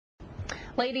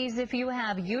Ladies, if you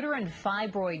have uterine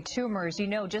fibroid tumors, you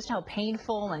know just how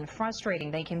painful and frustrating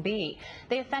they can be.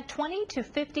 They affect 20 to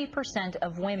 50%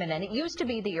 of women, and it used to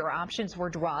be that your options were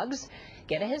drugs,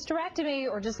 get a hysterectomy,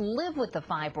 or just live with the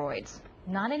fibroids.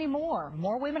 Not anymore.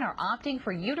 More women are opting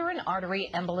for uterine artery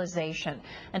embolization.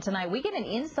 And tonight we get an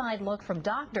inside look from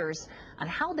doctors on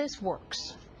how this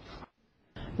works.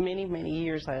 Many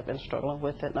years I have been struggling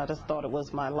with it, and I just thought it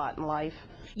was my lot in life.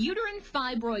 Uterine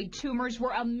fibroid tumors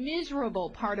were a miserable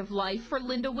part of life for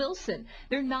Linda Wilson.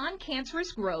 They're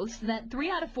non-cancerous growths that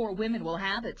 3 out of 4 women will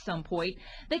have at some point.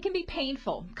 They can be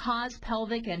painful, cause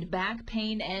pelvic and back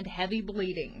pain, and heavy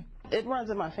bleeding. It runs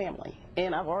in my family,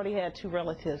 and I've already had 2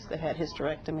 relatives that had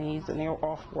hysterectomies, and they were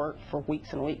off work for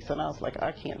weeks and weeks, and I was like,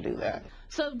 I can't do that.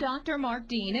 So Dr. Mark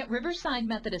Dean at Riverside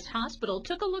Methodist Hospital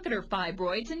took a look at her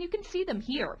fibroids, and you can see them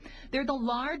here. They're the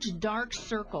large, dark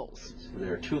circles.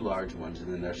 There are 2 large ones,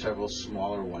 and then there are several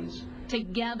smaller ones.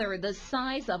 Together, the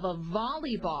size of a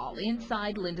volleyball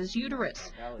inside Linda's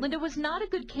uterus. Linda was not a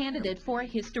good candidate for a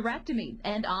hysterectomy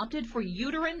and opted for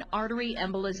uterine artery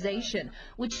embolization,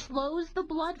 which slows the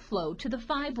blood flow to the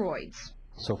fibroids.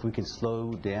 So if we can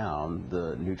slow down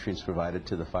the nutrients provided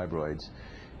to the fibroids,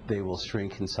 they will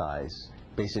shrink in size.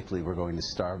 Basically, we're going to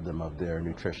starve them of their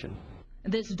nutrition.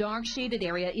 This dark shaded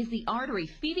area is the artery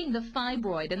feeding the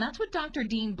fibroid, and that's what Dr.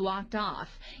 Dean blocked off.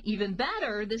 Even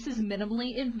better, this is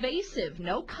minimally invasive,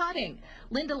 no cutting.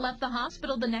 Linda left the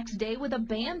hospital the next day with a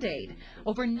Band-Aid.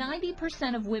 Over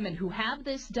 90% of women who have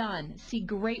this done see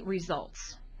great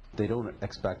results. They don't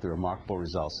expect the remarkable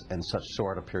results in such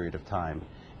short a period of time.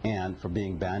 And for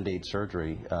being Band-Aid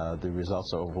surgery, the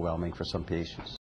results are overwhelming for some patients.